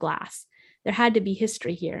price of glass. There had to be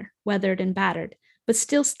history here, weathered and battered, but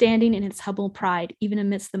still standing in its humble pride, even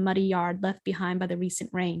amidst the muddy yard left behind by the recent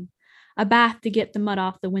rain. A bath to get the mud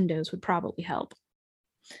off the windows would probably help.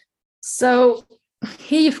 So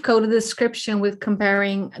here you've coded the description with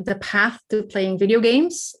comparing the path to playing video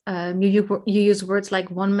games. You use words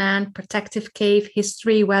like one man, protective cave,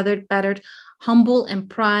 history, weathered, battered, humble, and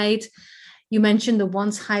pride. You mentioned the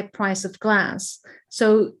once high price of glass.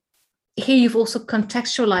 So here you've also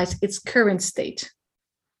contextualized its current state.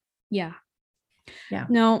 Yeah.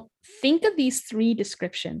 Now, think of these three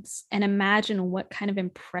descriptions and imagine what kind of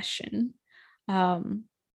impression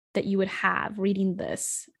that you would have reading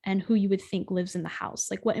this and who you would think lives in the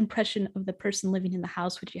house. Like what impression of the person living in the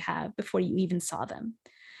house would you have before you even saw them?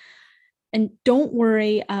 And don't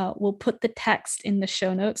worry, we'll put the text in the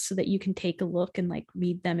show notes so that you can take a look and like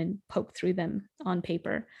read them and poke through them on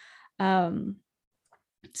paper.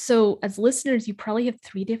 So as listeners, you probably have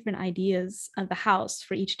 3 different ideas of the house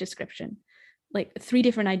for each description. Like 3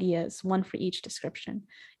 different ideas, one for each description.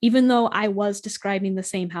 Even though I was describing the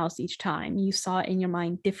same house each time, you saw it in your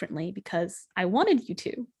mind differently because I wanted you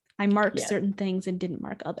to. I marked certain things and didn't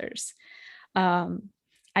mark others.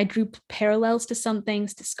 I drew parallels to some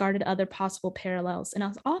things, discarded other possible parallels. And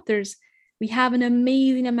as authors, we have an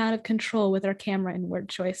amazing amount of control with our camera and word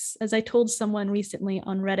choice. As I told someone recently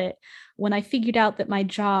on Reddit, when I figured out that my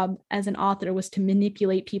job as an author was to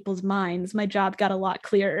manipulate people's minds, my job got a lot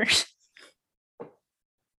clearer.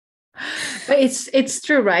 But it's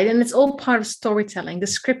true, right? And it's all part of storytelling.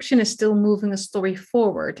 Description is still moving a story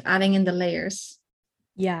forward, adding in the layers.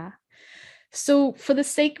 Yeah. So for the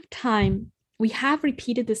sake of time, we have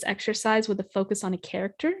repeated this exercise with a focus on a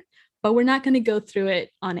character, but we're not going to go through it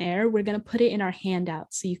on air. We're going to put it in our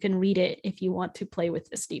handout so you can read it if you want to play with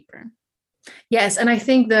this deeper. Yes, and I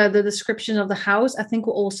think the description of the house, I think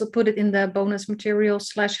we'll also put it in the bonus material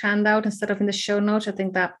 / handout instead of in the show notes. I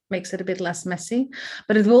think that makes it a bit less messy,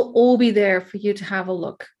 but it will all be there for you to have a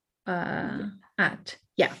look at.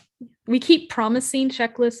 Yeah. We keep promising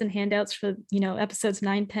checklists and handouts for, episodes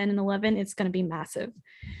 9, 10, and 11. It's going to be massive.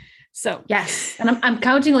 So yes, and I'm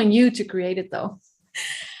counting on you to create it though.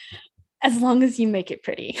 As long as you make it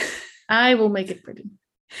pretty. I will make it pretty.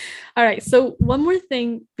 All right. So one more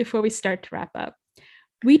thing before we start to wrap up.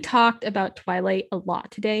 We talked about Twilight a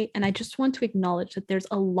lot today, and I just want to acknowledge that there's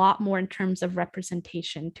a lot more in terms of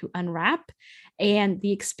representation to unwrap and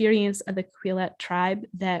the experience of the Quileute tribe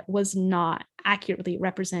that was not accurately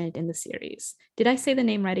represented in the series. Did I say the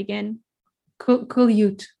name right again?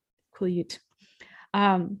 Quileute.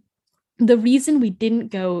 The reason we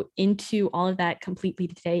didn't go into all of that completely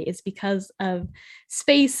today is because of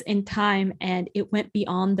space and time, and it went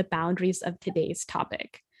beyond the boundaries of today's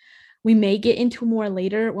topic. We may get into more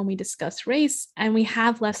later when we discuss race, and we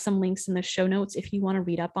have left some links in the show notes if you want to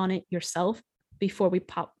read up on it yourself before we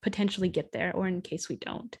potentially get there, or in case we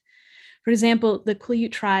don't. For example, the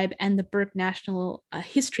Quileute tribe and the Burke National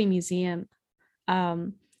History Museum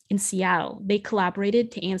in Seattle. They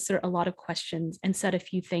collaborated to answer a lot of questions and set a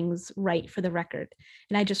few things right for the record.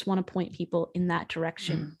 And I just want to point people in that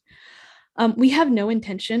direction. We have no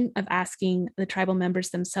intention of asking the tribal members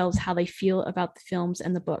themselves how they feel about the films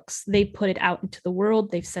and the books. They put it out into the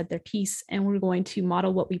world, they've said their piece, and we're going to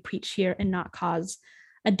model what we preach here and not cause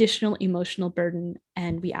additional emotional burden.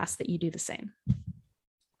 And we ask that you do the same.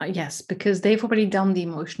 Yes, because they've already done the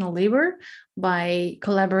emotional labor by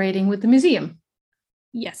collaborating with the museum.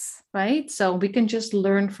 Yes. Right? So we can just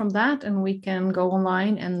learn from that and we can go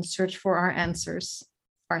online and search for our answers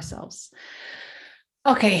ourselves.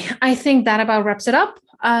 Okay, I think that about wraps it up.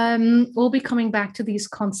 We'll be coming back to these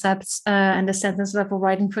concepts and the sentence level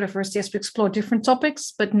writing for the first years to explore different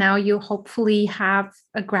topics, but now you hopefully have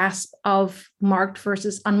a grasp of marked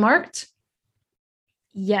versus unmarked.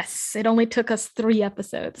 Yes, it only took us 3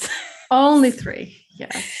 episodes. Only 3,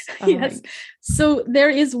 yes. Yes. So there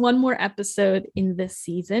is one more episode in this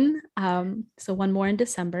season, so one more in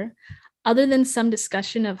December. Other than some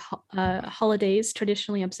discussion of holidays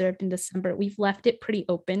traditionally observed in December, we've left it pretty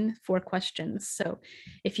open for questions. So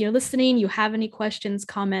if you're listening, you have any questions,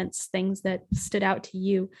 comments, things that stood out to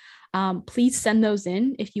you, please send those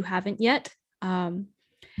in if you haven't yet. And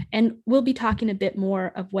we'll be talking a bit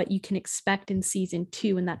more of what you can expect in season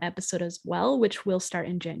 2 in that episode as well, which will start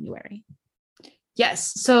in January.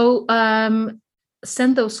 Yes. So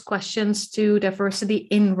send those questions to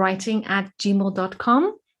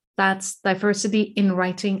diversityinwriting@gmail.com. That's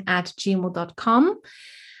diversityinwriting@gmail.com.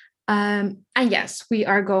 And yes, we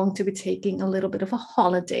are going to be taking a little bit of a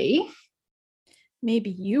holiday.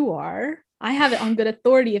 Maybe you are. I have it on good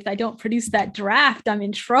authority. If I don't produce that draft, I'm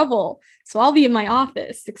in trouble. So I'll be in my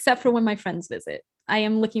office, except for when my friends visit. I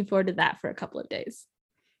am looking forward to that for a couple of days.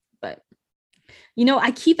 But,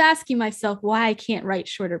 I keep asking myself why I can't write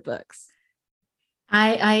shorter books.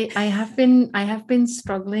 I have been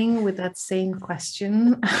struggling with that same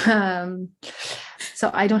question. So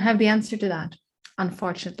I don't have the answer to that,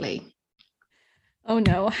 unfortunately. Oh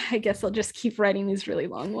no, I guess I'll just keep writing these really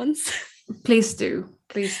long ones. Please do.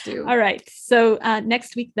 Please do. All right. So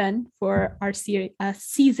next week then for our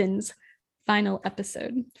season's final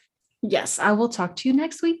episode. Yes, I will talk to you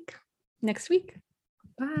next week. Next week.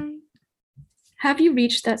 Bye. Have you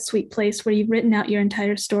reached that sweet place where you've written out your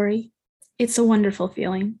entire story? It's a wonderful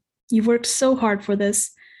feeling. You've worked so hard for this,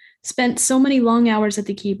 spent so many long hours at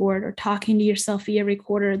the keyboard or talking to yourself via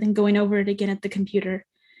recorder, then going over it again at the computer.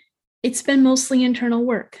 It's been mostly internal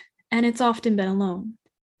work, and it's often been alone.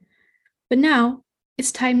 But now,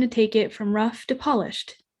 it's time to take it from rough to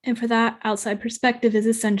polished, and for that, outside perspective is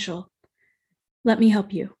essential. Let me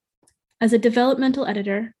help you. As a developmental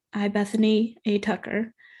editor, I, Bethany A.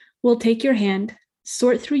 Tucker, will take your hand,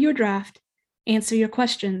 sort through your draft, answer your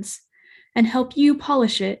questions, and help you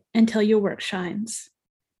polish it until your work shines.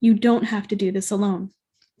 You don't have to do this alone.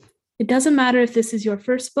 It doesn't matter if this is your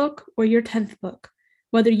first book or your 10th book,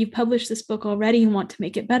 whether you've published this book already and want to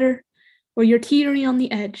make it better, or you're teetering on the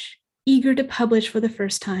edge, eager to publish for the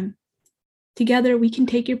first time. Together, we can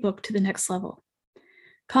take your book to the next level.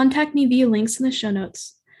 Contact me via links in the show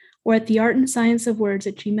notes or at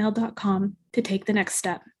theartandscienceofwords@gmail.com to take the next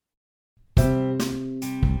step.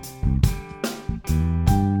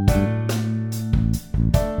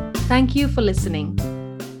 Thank you for listening.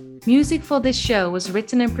 Music for this show was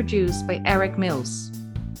written and produced by Eric Mills.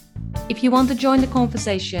 If you want to join the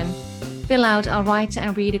conversation, fill out our writer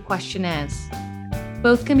and reader questionnaires.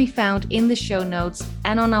 Both can be found in the show notes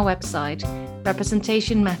and on our website,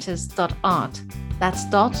 representationmatters.art. That's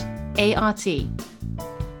 .art.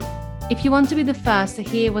 If you want to be the first to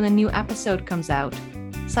hear when a new episode comes out,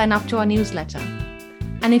 sign up to our newsletter.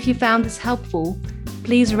 And if you found this helpful,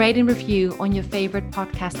 please rate and review on your favorite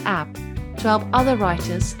podcast app to help other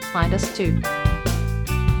writers find us too.